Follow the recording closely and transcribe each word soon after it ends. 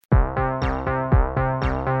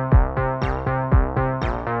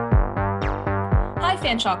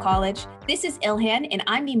Fanshawe College. This is Ilhan, and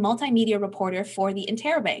I'm the multimedia reporter for the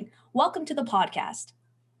Interrobang. Welcome to the podcast.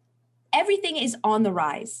 Everything is on the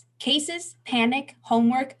rise. Cases, panic,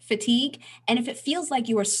 homework, fatigue, and if it feels like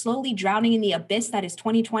you are slowly drowning in the abyss that is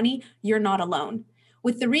 2020, you're not alone.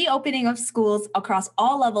 With the reopening of schools across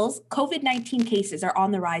all levels, COVID-19 cases are on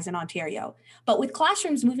the rise in Ontario. But with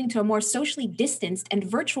classrooms moving to a more socially distanced and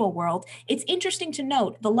virtual world, it's interesting to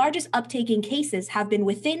note the largest uptake in cases have been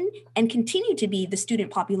within and continue to be the student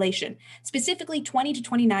population, specifically 20 to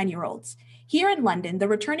 29-year-olds. Here in London, the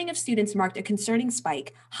returning of students marked a concerning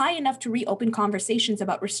spike, high enough to reopen conversations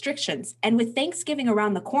about restrictions. And with Thanksgiving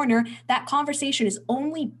around the corner, that conversation is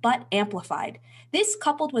only but amplified. This,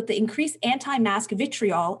 coupled with the increased anti-mask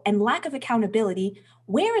vitriol and lack of accountability,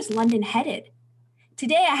 where is London headed?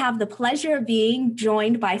 Today, I have the pleasure of being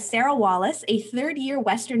joined by Sarah Wallace, a third-year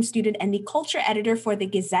Western student and the culture editor for The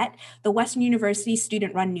Gazette, the Western University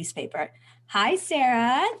student-run newspaper. Hi,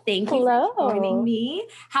 Sarah. Thank you for joining me.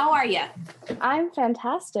 How are you? I'm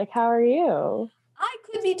fantastic. How are you? I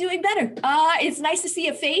could be doing better. It's nice to see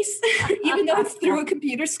a face, even though it's through a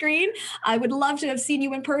computer screen. I would love to have seen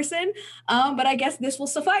you in person, but I guess this will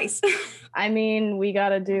suffice. I mean, we got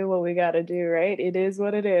to do what we got to do, right? It is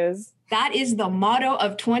what it is. That is the motto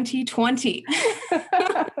of 2020.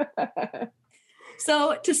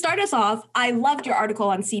 So to start us off, I loved your article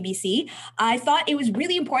on CBC. I thought it was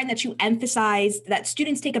really important that you emphasized that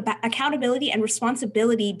students take accountability and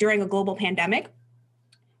responsibility during a global pandemic.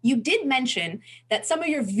 You did mention that some of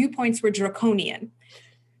your viewpoints were draconian.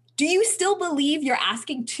 Do you still believe you're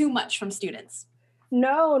asking too much from students?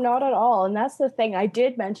 No, not at all. And that's the thing. I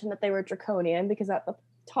did mention that they were draconian because at the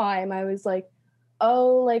time I was like,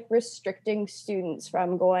 oh, like restricting students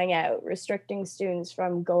from going out, restricting students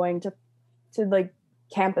from going to like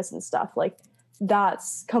campus and stuff. Like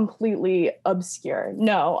that's completely obscure.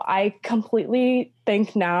 No, I completely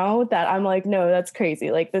think now that I'm like, no, that's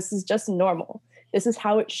crazy. Like this is just normal. This is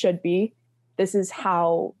how it should be. This is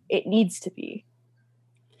how it needs to be.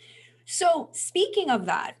 So speaking of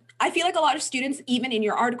that, I feel like a lot of students, even in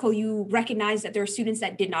your article, you recognize that there are students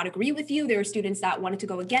that did not agree with you. There are students that wanted to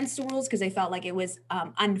go against the rules because they felt like it was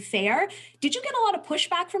unfair. Did you get a lot of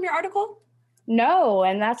pushback from your article? No,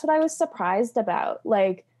 and that's what I was surprised about.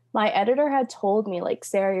 Like my editor had told me, like,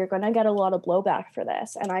 Sarah, you're going to get a lot of blowback for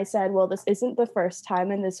this. And I said, well, this isn't the first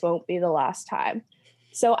time and this won't be the last time.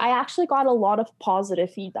 So I actually got a lot of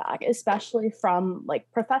positive feedback, especially from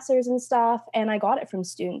like professors and stuff. And I got it from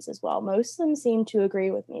students as well. Most of them seem to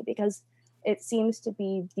agree with me because it seems to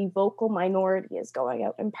be the vocal minority is going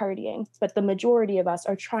out and partying, but the majority of us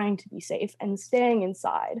are trying to be safe and staying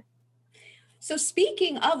inside. So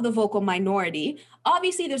speaking of the vocal minority,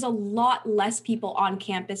 obviously there's a lot less people on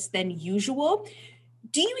campus than usual.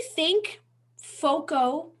 Do you think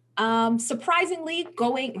FOCO surprisingly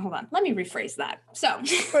hold on, let me rephrase that. So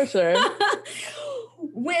for sure.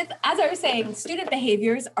 As I was saying, student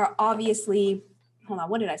behaviors are obviously, hold on,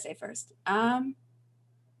 what did I say first? I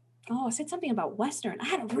said something about Western. I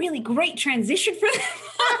had a really great transition for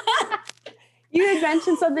that. You had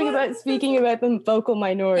mentioned something about speaking about the vocal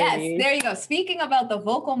minority. Yes, there you go. Speaking about the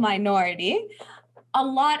vocal minority, a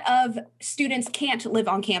lot of students can't live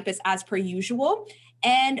on campus as per usual.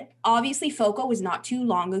 And obviously, FOCO was not too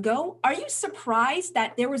long ago. Are you surprised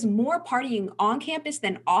that there was more partying on campus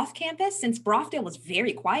than off campus since Brothdale was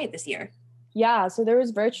very quiet this year? Yeah, so there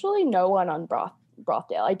was virtually no one on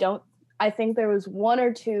Brothdale. I think there was one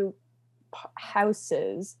or two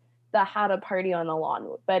houses that had a party on the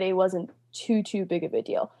lawn, but it wasn't too big of a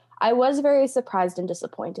deal. I was very surprised and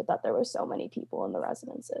disappointed that there were so many people in the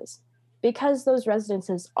residences because those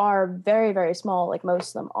residences are very, very small, like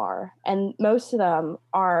most of them are. And most of them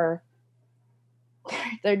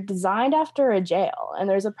they're designed after a jail and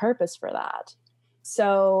there's a purpose for that.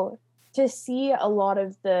 So to see a lot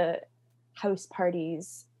of the house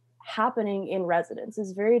parties happening in residence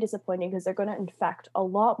is very disappointing because they're going to infect a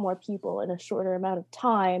lot more people in a shorter amount of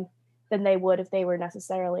time than they would if they were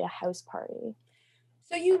necessarily a house party.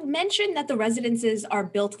 So you mentioned that the residences are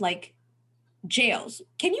built like jails.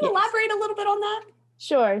 Can you elaborate a little bit on that?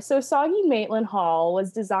 Sure. So Soggy Maitland Hall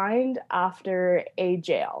was designed after a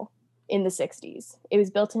jail in the 60s. It was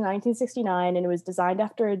built in 1969 and it was designed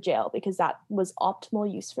after a jail because that was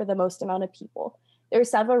optimal use for the most amount of people. There are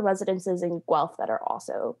several residences in Guelph that are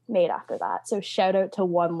also made after that. So shout out to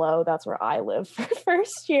One Low. That's where I live for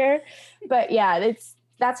first year. But yeah,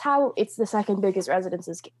 that's how it's the second biggest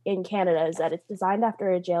residences in Canada, is that it's designed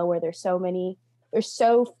after a jail where there's so many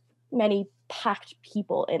packed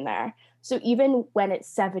people in there. So even when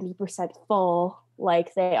it's 70% full,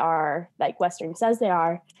 like they are, like Western says they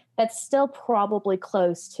are, that's still probably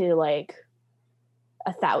close to like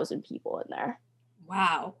 1,000 people in there.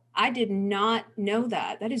 Wow. I did not know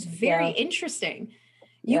that. That is very interesting.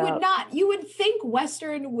 You would think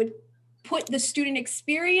Western would put the student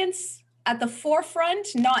experience at the forefront,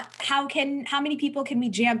 not how many people can we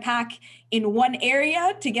jam pack in one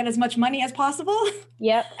area to get as much money as possible.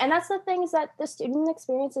 Yep. And that's the thing, is that the student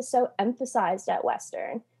experience is so emphasized at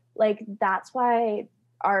Western. Like, that's why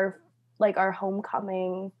our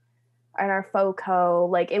homecoming and our FOCO,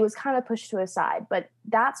 like, it was kind of pushed to a side, but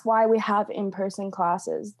that's why we have in-person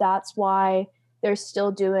classes. That's why they're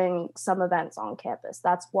still doing some events on campus.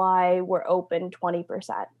 That's why we're open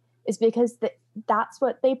 20%, is because that's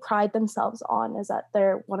what they pride themselves on, is that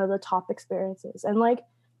they're one of the top experiences. And like,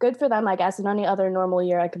 good for them, I guess. In any other normal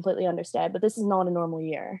year, I completely understand, but this is not a normal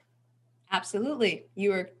year. Absolutely.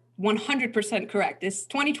 You are 100% correct. This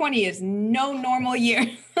 2020 is no normal year.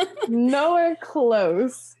 Nowhere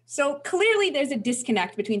close. So clearly there's a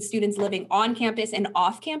disconnect between students living on campus and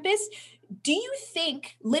off campus. Do you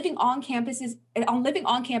think living on campus,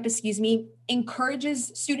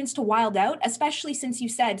 encourages students to wild out, especially since you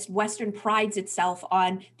said Western prides itself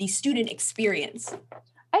on the student experience?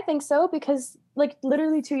 I think so, because like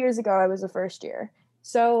literally 2 years ago, I was a first year.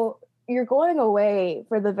 So you're going away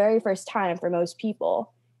for the very first time for most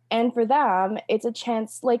people. And for them, it's a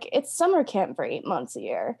chance, like, it's summer camp for 8 months a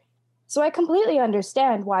year. So I completely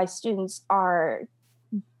understand why students are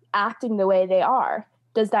acting the way they are.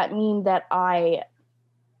 Does that mean that I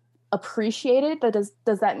appreciate it? But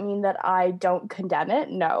does that mean that I don't condemn it?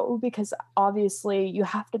 No, because obviously you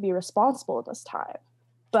have to be responsible this time.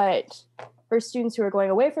 But for students who are going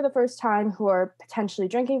away for the first time, who are potentially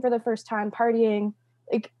drinking for the first time, partying,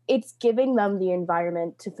 it's giving them the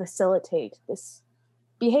environment to facilitate this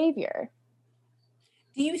behavior.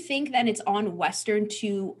 Do you think that it's on Western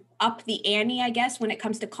to up the ante, I guess, when it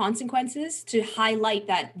comes to consequences, to highlight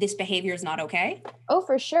that this behavior is not okay? Oh,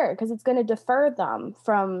 for sure, because it's going to deter them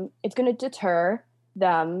from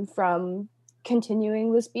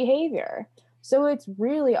continuing this behavior. So it's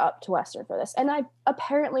really up to Western for this. And I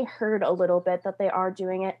apparently heard a little bit that they are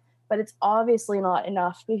doing it, but it's obviously not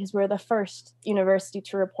enough, because we're the first university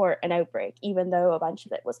to report an outbreak, even though a bunch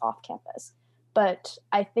of it was off campus. But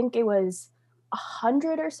I think it was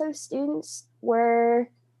 100 or so students were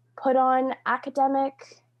put on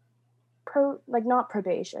academic, not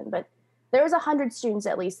probation, but there was 100 students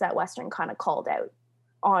at least that Western kind of called out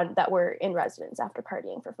on, that were in residence after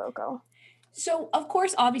partying for FOCO. So, of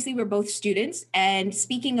course, obviously, we're both students. And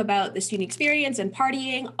speaking about the student experience and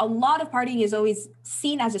partying, a lot of partying is always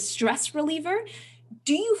seen as a stress reliever.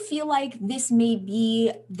 Do you feel like this may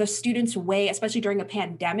be the students' way, especially during a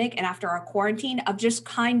pandemic and after our quarantine, of just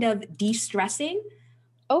kind of de-stressing?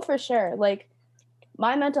 Oh, for sure. Like,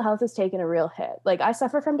 my mental health has taken a real hit. Like, I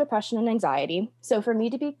suffer from depression and anxiety. So for me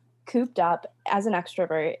to be cooped up as an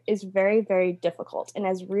extrovert is very, very difficult, and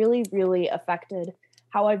has really, really affected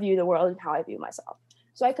how I view the world and how I view myself.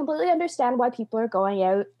 So I completely understand why people are going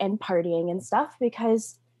out and partying and stuff,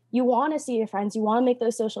 because you want to see your friends, you want to make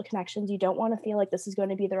those social connections. You don't want to feel like this is going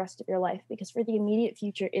to be the rest of your life, because for the immediate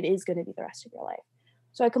future, it is going to be the rest of your life.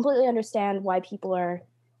 So I completely understand why people are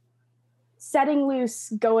setting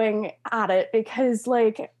loose, going at it, because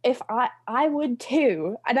like, if I would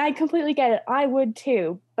too, and I completely get it, I would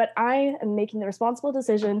too, but I am making the responsible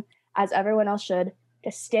decision, as everyone else should,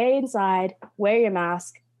 to stay inside, wear your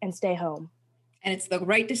mask, and stay home. And it's the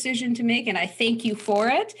right decision to make, and I thank you for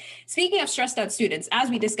it. Speaking of stressed out students, as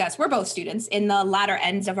we discussed, we're both students in the latter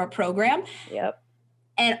ends of our program. Yep.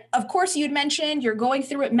 And of course, you'd mentioned you're going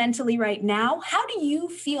through it mentally right now. How do you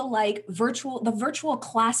feel like the virtual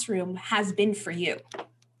classroom has been for you?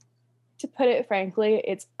 To put it frankly,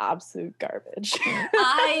 it's absolute garbage.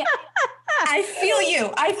 I feel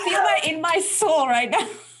you. I feel that in my soul right now.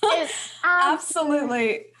 It's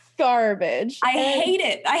absolutely garbage. I hate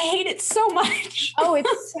it. I hate it so much. Oh,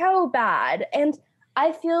 it's so bad. And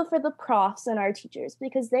I feel for the profs and our teachers,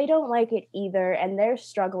 because they don't like it either, and they're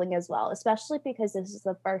struggling as well, especially because this is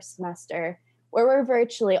the first semester where we're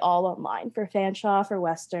virtually all online for Fanshawe, for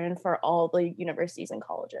Western, for all the universities and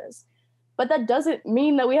colleges. But that doesn't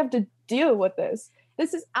mean that we have to deal with this.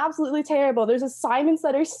 This is absolutely terrible. There's assignments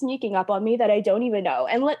that are sneaking up on me that I don't even know.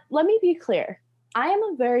 And let me be clear. I am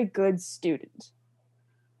a very good student.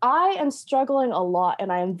 I am struggling a lot,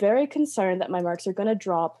 and I am very concerned that my marks are going to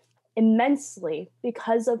drop immensely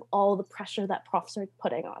because of all the pressure that profs are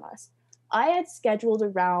putting on us. I had scheduled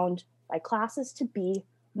around my classes to be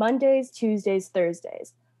Mondays, Tuesdays,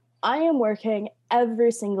 Thursdays. I am working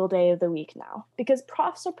every single day of the week now, because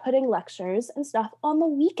profs are putting lectures and stuff on the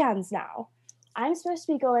weekends now. I'm supposed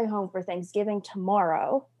to be going home for Thanksgiving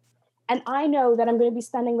tomorrow, And I know that I'm going to be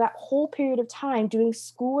spending that whole period of time doing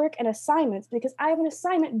schoolwork and assignments because I have an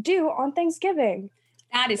assignment due on Thanksgiving.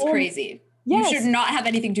 That is And crazy. yes, you should not have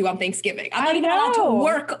anything due on Thanksgiving. I'm not I even allowed to know.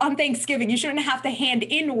 work on Thanksgiving. You shouldn't have to hand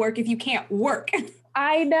in work if you can't work.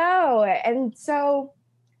 I know. And so,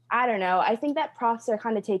 I don't know. I think that profs are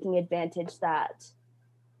kind of taking advantage that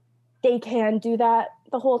they can do that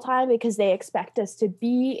the whole time because they expect us to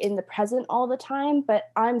be in the present all the time. But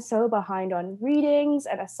I'm so behind on readings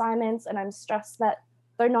and assignments, and I'm stressed that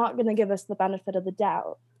they're not going to give us the benefit of the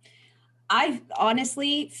doubt. I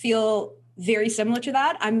honestly feel very similar to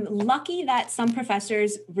that. I'm lucky that some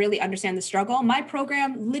professors really understand the struggle. My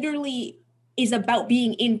program literally is about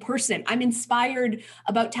being in person. I'm inspired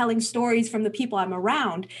about telling stories from the people I'm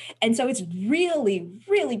around. And so it's really,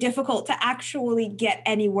 really difficult to actually get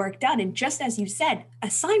any work done. And just as you said,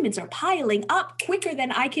 assignments are piling up quicker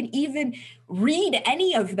than I can even read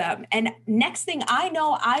any of them. And next thing I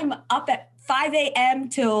know, I'm up at 5 a.m.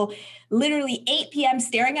 till literally 8 p.m.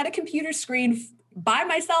 staring at a computer screen by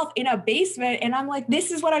myself in a basement. And I'm like,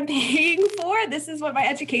 this is what I'm paying for. This is what my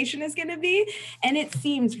education is going to be. And it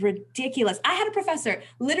seems ridiculous. I had a professor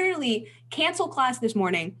literally cancel class this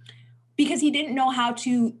morning because he didn't know how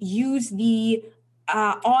to use the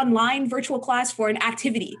online virtual class for an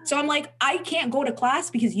activity. So I'm like, I can't go to class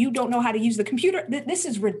because you don't know how to use the computer. This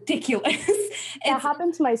is ridiculous. That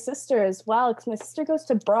happened to my sister as well, because my sister goes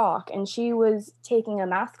to Brock and she was taking a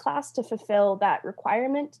math class to fulfill that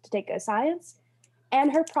requirement to take a science.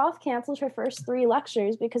 And her prof canceled her first 3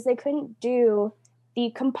 lectures because they couldn't do the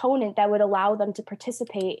component that would allow them to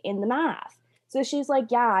participate in the math. So she's like,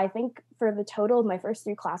 yeah, I think for the total of my first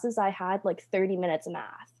 3 classes, I had like 30 minutes of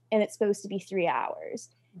math and it's supposed to be 3 hours.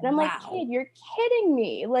 And I'm like, kid, you're kidding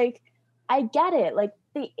me. Like, I get it. Like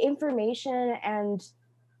the information and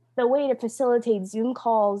the way to facilitate Zoom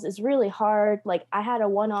calls is really hard. Like I had a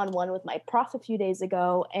one-on-one with my prof a few days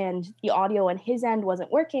ago and the audio on his end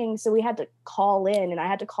wasn't working. So we had to call in and I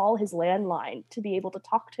had to call his landline to be able to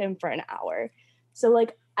talk to him for an hour. So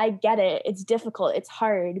like, I get it. It's difficult. It's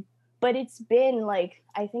hard, but it's been like,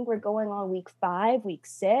 I think we're going on week 5, week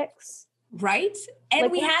 6. Right? And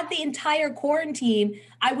like, we had the entire quarantine,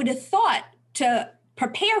 I would have thought, to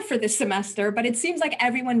prepare for this semester, but it seems like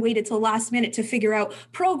everyone waited till last minute to figure out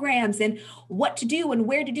programs and what to do and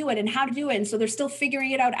where to do it and how to do it. And so they're still figuring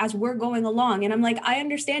it out as we're going along. And I'm like, I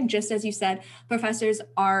understand, just as you said, professors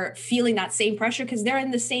are feeling that same pressure because they're in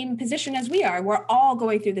the same position as we are. We're all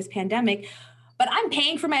going through this pandemic. But I'm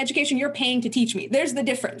paying for my education. You're paying to teach me. There's the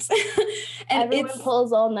difference. And everyone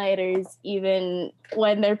pulls all-nighters, even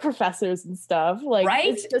when they're professors and stuff. Like, right?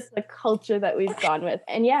 It's just the culture that we've gone with.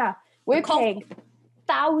 And yeah, we're paying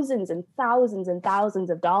thousands and thousands and thousands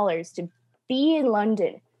of dollars to be in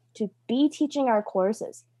London, to be teaching our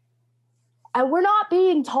courses. And we're not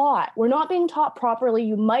being taught. We're not being taught properly.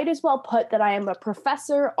 You might as well put that I am a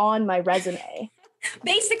professor on my resume.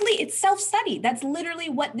 Basically, it's self-study. That's literally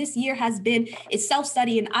what this year has been. It's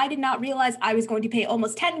self-study. And I did not realize I was going to pay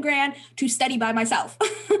almost 10 grand to study by myself.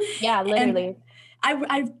 Yeah, literally.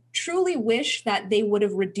 I truly wish that they would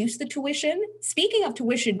have reduced the tuition. Speaking of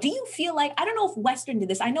tuition, do you feel like, I don't know if Western did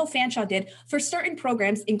this, I know Fanshawe did, for certain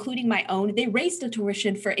programs, including my own, they raised the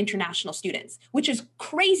tuition for international students, which is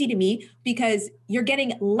crazy to me because you're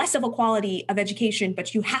getting less of a quality of education,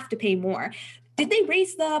 but you have to pay more. Did they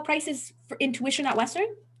raise the prices in tuition at Western?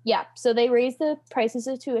 Yeah, so they raised the prices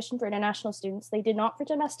of tuition for international students. They did not for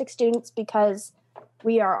domestic students because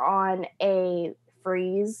we are on a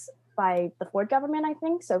freeze by the Ford government, I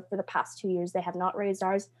think. So for the past 2 years, they have not raised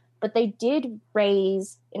ours, but they did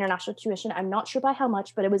raise international tuition. I'm not sure by how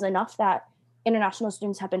much, but it was enough that international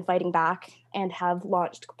students have been fighting back and have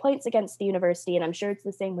launched complaints against the university. And I'm sure it's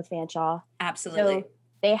the same with Fanshawe. Absolutely. So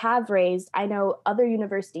they have raised. I know other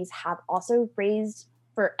universities have also raised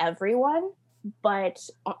for everyone, but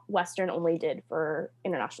Western only did for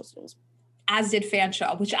international students. As did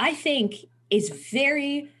Fanshawe, which I think is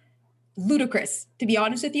very ludicrous, to be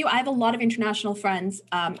honest with you. I have a lot of international friends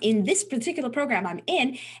in this particular program I'm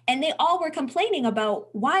in, and they all were complaining about,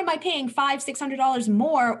 why am I paying $500-$600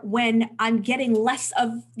 more when I'm getting less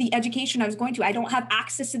of the education I was going to? I don't have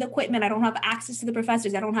access to the equipment. I don't have access to the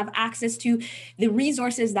professors. I don't have access to the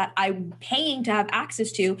resources that I'm paying to have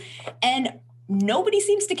access to. And nobody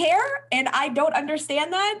seems to care. And I don't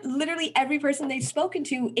understand that. Literally every person they've spoken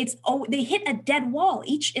to, they hit a dead wall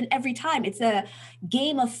each and every time. It's a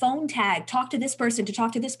game of phone tag. Talk to this person, to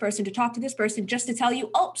talk to this person, to talk to this person, just to tell you,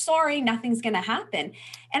 oh, sorry, nothing's going to happen.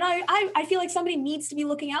 And I feel like somebody needs to be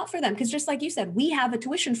looking out for them. Because just like you said, we have a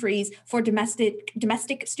tuition freeze for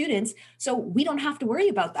domestic students. So we don't have to worry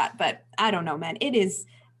about that. But I don't know, man. It is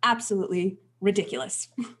absolutely ridiculous.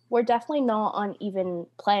 We're definitely not on even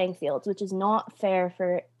playing fields, which is not fair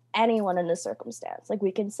for anyone in this circumstance. Like,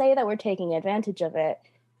 we can say that we're taking advantage of it,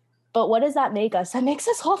 but what does that make us? That makes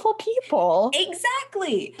us awful people.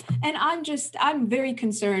 Exactly. And I'm very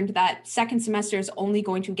concerned that second semester is only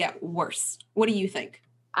going to get worse. What do you think?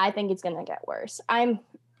 I think it's going to get worse.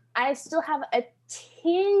 I still have a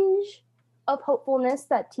tinge of hopefulness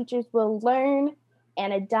that teachers will learn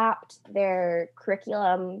and adapt their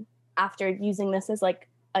curriculum after using this as like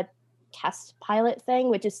a test pilot thing,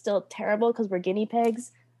 which is still terrible because we're guinea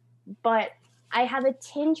pigs. But I have a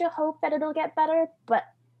tinge of hope that it'll get better, but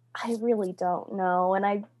I really don't know.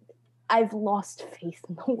 And I've lost faith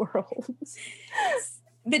in the world.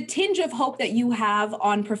 The tinge of hope that you have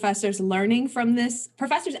on professors learning from this,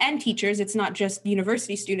 professors and teachers, it's not just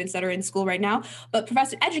university students that are in school right now, but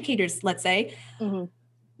educators, let's say,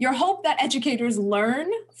 your hope that educators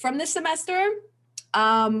learn from this semester,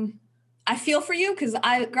 I feel for you because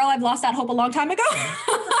I've lost that hope a long time ago.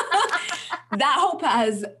 That hope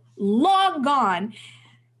has long gone.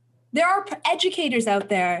 There are educators out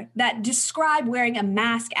there that describe wearing a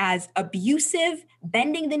mask as abusive,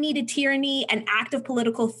 bending the knee to tyranny, an act of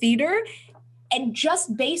political theater. And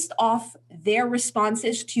just based off their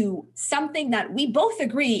responses to something that we both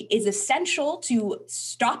agree is essential to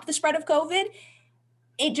stop the spread of COVID,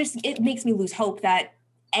 it makes me lose hope that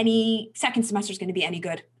any second semester is going to be any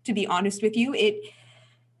good, to be honest with you. It's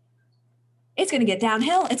going to get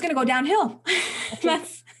downhill. It's going to go downhill.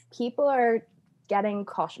 People are getting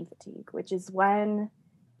caution fatigue, which is when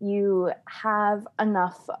you have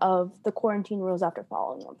enough of the quarantine rules after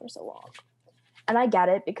following them for so long. And I get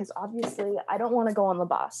it, because obviously I don't want to go on the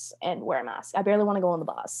bus and wear a mask. I barely want to go on the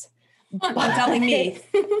bus. You're telling me.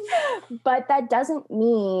 But that doesn't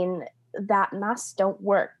mean that masks don't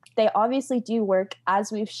work. They obviously do work,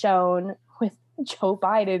 as we've shown with Joe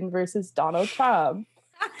Biden versus Donald Trump.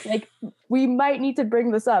 Like, we might need to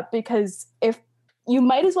bring this up, because if you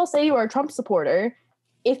might as well say you are a Trump supporter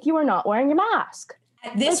if you are not wearing a mask.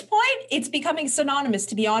 At this point, it's becoming synonymous,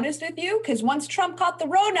 to be honest with you, because once Trump caught the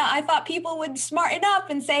Rona, I thought people would smarten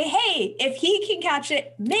up and say, hey, if he can catch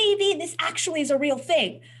it, maybe this actually is a real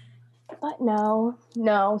thing. But no,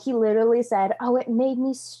 he literally said, oh, it made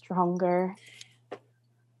me stronger.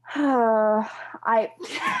 Anybody,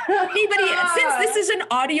 since this is an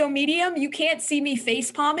audio medium, you can't see me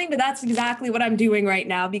face palming, but that's exactly what I'm doing right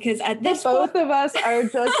now, because at this both of us are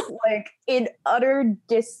just like in utter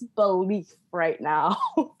disbelief right now.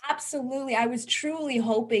 Absolutely. I was truly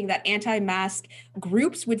hoping that anti-mask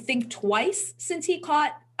groups would think twice since he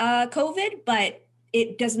caught COVID, but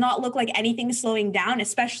it does not look like anything's slowing down,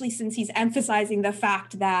 especially since he's emphasizing the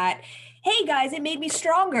fact that, hey guys, it made me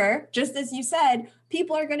stronger. Just as you said,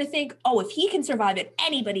 people are going to think, oh, if he can survive it,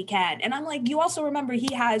 anybody can. And I'm like, you also remember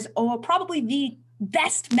he has probably the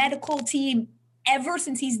best medical team ever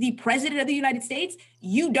since he's the president of the United States.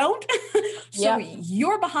 You don't. So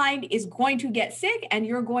your behind is going to get sick, and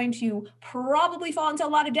you're going to probably fall into a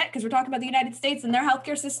lot of debt, because we're talking about the United States and their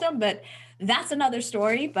healthcare system. But that's another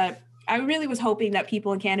story. But I really was hoping that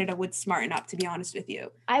people in Canada would smarten up, to be honest with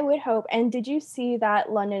you. I would hope. And did you see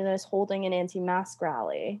that London is holding an anti-mask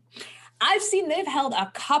rally? I've seen they've held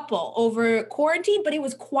a couple over quarantine, but it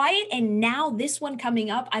was quiet. And now this one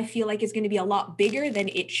coming up, I feel like is going to be a lot bigger than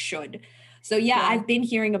it should. So yeah, I've been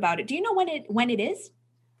hearing about it. Do you know when it is?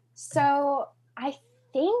 So I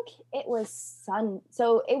think it was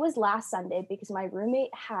it was last Sunday, because my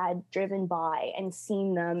roommate had driven by and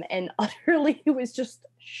seen them and utterly was just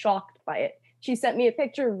shocked by it. She sent me a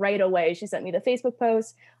picture right away. She sent me the Facebook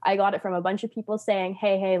post. I got it from a bunch of people saying,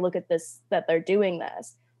 hey, look at this, that they're doing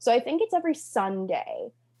this. So I think it's every Sunday.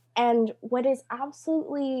 And what is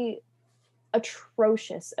absolutely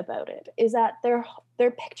atrocious about it is that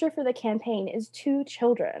their picture for the campaign is 2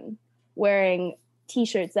 children wearing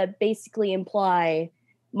t-shirts that basically imply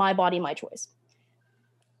my body, my choice,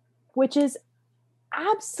 which is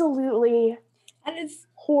absolutely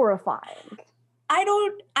horrifying. I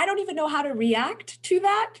don't even know how to react to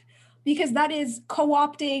that, because that is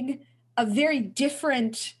co-opting a very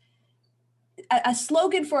different, a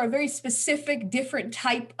slogan for a very specific, different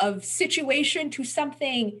type of situation to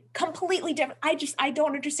something completely different. I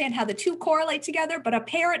don't understand how the two correlate together, but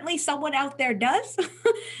apparently someone out there does.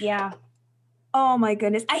 Yeah. Oh my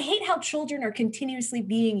goodness. I hate how children are continuously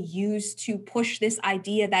being used to push this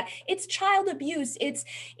idea that it's child abuse. It's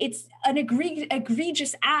an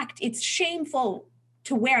egregious act. It's shameful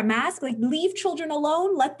to wear a mask. Like, leave children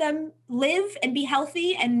alone, let them live and be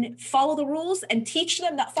healthy and follow the rules, and teach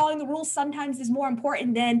them that following the rules sometimes is more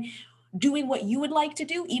important than doing what you would like to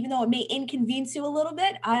do, even though it may inconvenience you a little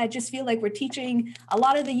bit. I just feel like we're teaching a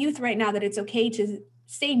lot of the youth right now that it's okay to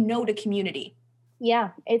say no to community. Yeah,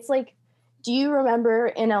 it's like, do you remember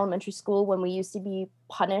in elementary school when we used to be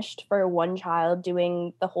punished for one child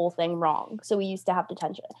doing the whole thing wrong? So we used to have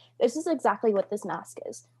detention. This is exactly what this mask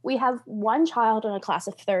is. We have one child in a class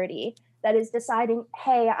of 30 that is deciding,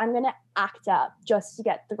 hey, I'm going to act up just to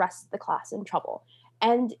get the rest of the class in trouble.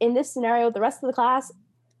 And in this scenario, the rest of the class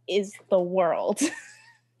is the world.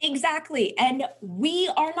 Exactly. And we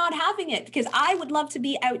are not having it, because I would love to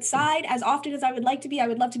be outside as often as I would like to be. I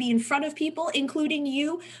would love to be in front of people, including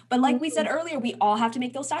you. But like we said earlier, we all have to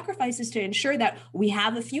make those sacrifices to ensure that we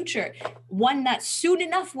have a future, one that soon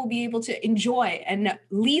enough we'll be able to enjoy and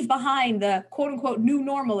leave behind the quote unquote new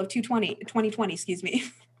normal of 2020, excuse me.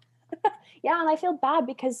 Yeah, and I feel bad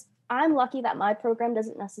because I'm lucky that my program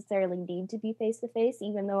doesn't necessarily need to be face-to-face,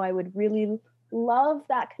 even though I would really love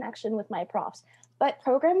that connection with my profs. But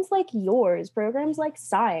programs like yours, programs like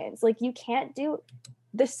science, like you can't do,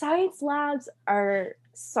 the science labs are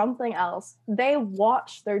something else. They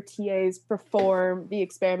watch their TAs perform the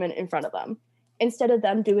experiment in front of them instead of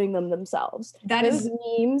them doing them themselves. Those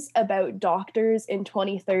memes about doctors in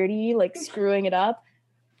 2030, like screwing it up,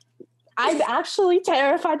 I'm actually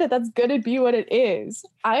terrified that that's going to be what it is.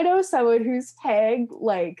 I know someone who's paying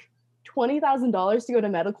like $20,000 to go to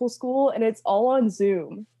medical school, and it's all on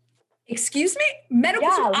Zoom. Excuse me?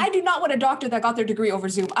 Medical school? I do not want a doctor that got their degree over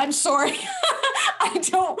Zoom. I'm sorry. I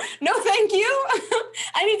don't. No, thank you.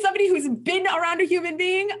 I need somebody who's been around a human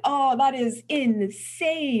being. Oh, that is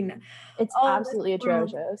insane. It's absolutely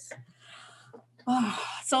atrocious.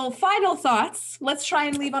 So final thoughts. Let's try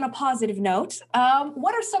and leave on a positive note.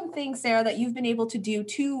 What are some things, Sarah, that you've been able to do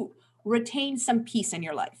to retain some peace in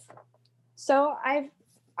your life? So I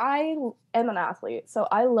am an athlete, so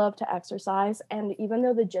I love to exercise. And even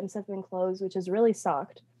though the gyms have been closed, which has really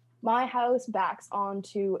sucked, my house backs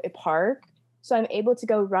onto a park. So I'm able to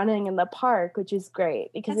go running in the park, which is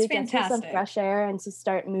great because it gets me some fresh air and to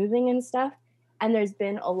start moving and stuff. And there's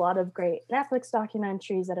been a lot of great Netflix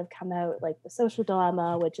documentaries that have come out, like The Social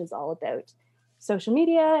Dilemma, which is all about social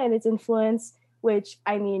media and its influence, which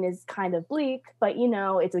I mean is kind of bleak, but you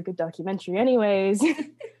know, it's a good documentary anyways.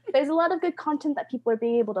 There's a lot of good content that people are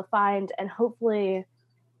being able to find, and hopefully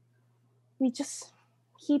we just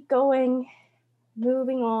keep going,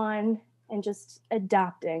 moving on, and just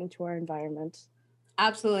adapting to our environment.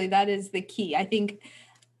 Absolutely. That is the key. I think,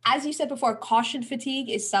 as you said before, caution fatigue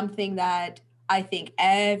is something that I think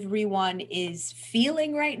everyone is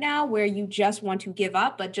feeling right now, where you just want to give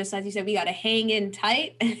up. But just as you said, we got to hang in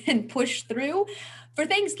tight and push through. For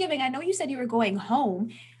Thanksgiving, I know you said you were going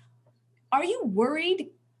home. Are you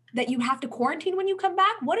worried that you have to quarantine when you come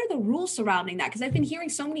back? What are the rules surrounding that? Because I've been hearing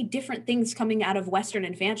so many different things coming out of Western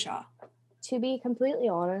and Fanshawe. To be completely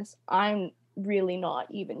honest, I'm really not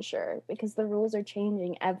even sure because the rules are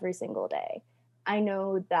changing every single day. I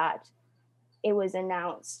know that it was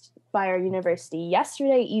announced by our university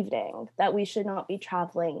yesterday evening that we should not be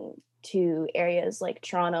traveling to areas like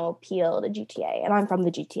Toronto, Peel, the GTA, and I'm from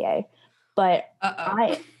the GTA. But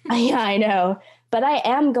I know. But I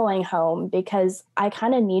am going home because I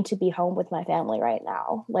kind of need to be home with my family right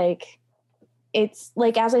now. Like, it's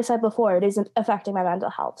like, as I said before, it isn't affecting my mental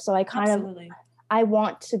health. So I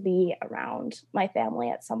want to be around my family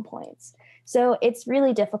at some points. So it's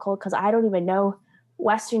really difficult because I don't even know.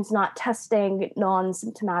 Western's not testing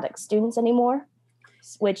non-symptomatic students anymore,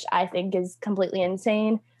 which I think is completely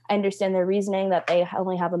insane. I understand their reasoning that they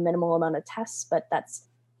only have a minimal amount of tests, but that's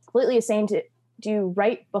completely insane to do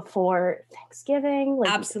right before Thanksgiving. Like,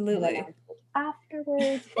 absolutely.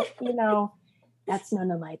 Afterwards, but, you know, that's none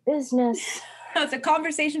of my business. That's a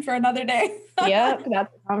conversation for another day. Yep,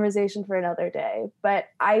 that's a conversation for another day. But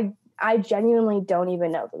I genuinely don't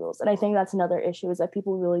even know the rules. And I think that's another issue, is that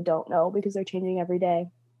people really don't know because they're changing every day.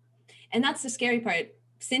 And that's the scary part.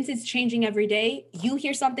 Since it's changing every day, you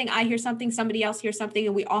hear something, I hear something, somebody else hears something,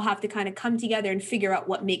 and we all have to kind of come together and figure out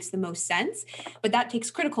what makes the most sense. But that takes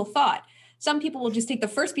critical thought. Some people will just take the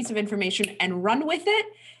first piece of information and run with it.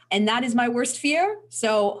 And that is my worst fear.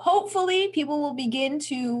 So hopefully people will begin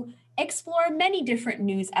to explore many different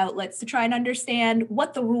news outlets to try and understand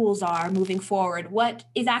what the rules are moving forward, what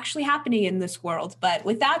is actually happening in this world. But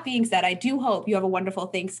with that being said, I do hope you have a wonderful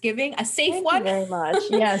Thanksgiving, a safe one. Thank you very much.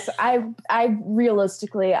 Yes, I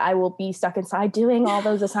realistically, I will be stuck inside doing all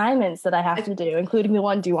those assignments that I have to do, including the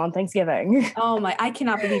one due on Thanksgiving. Oh my, I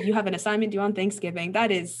cannot believe you have an assignment due on Thanksgiving.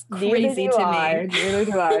 That is crazy to me. Neither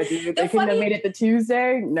do I. They couldn't have made it the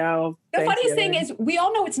Tuesday? No. The funniest thing is we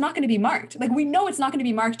all know it's not going to be marked. Like, we know it's not going to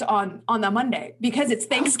be marked on on the Monday because it's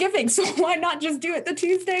Thanksgiving. So why not just do it the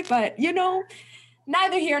Tuesday? But,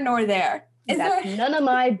 neither here nor there. That's none of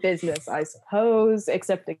my business, I suppose,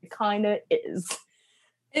 except it kind of is.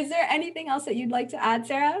 Is there anything else that you'd like to add,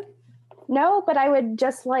 Sarah? No, but I would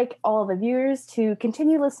just like all the viewers to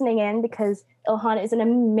continue listening in because Ilhan is an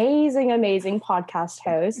amazing, amazing podcast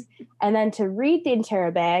host. And then to read the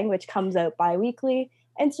Interrobang, which comes out bi-weekly,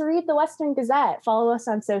 and to read the Western Gazette. Follow us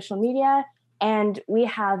on social media. And we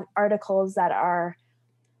have articles that are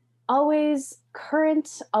always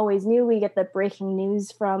current, always new. We get the breaking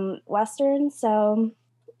news from Western. So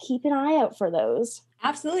keep an eye out for those.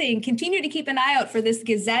 Absolutely. And continue to keep an eye out for this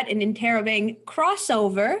Gazette and Interrobang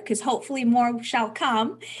crossover, because hopefully more shall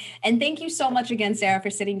come. And thank you so much again, Sarah, for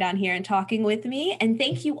sitting down here and talking with me. And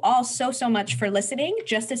thank you all so much for listening.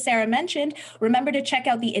 Just as Sarah mentioned, remember to check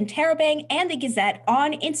out the Interrobang and the Gazette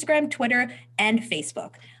on Instagram, Twitter, and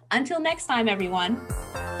Facebook. Until next time, everyone.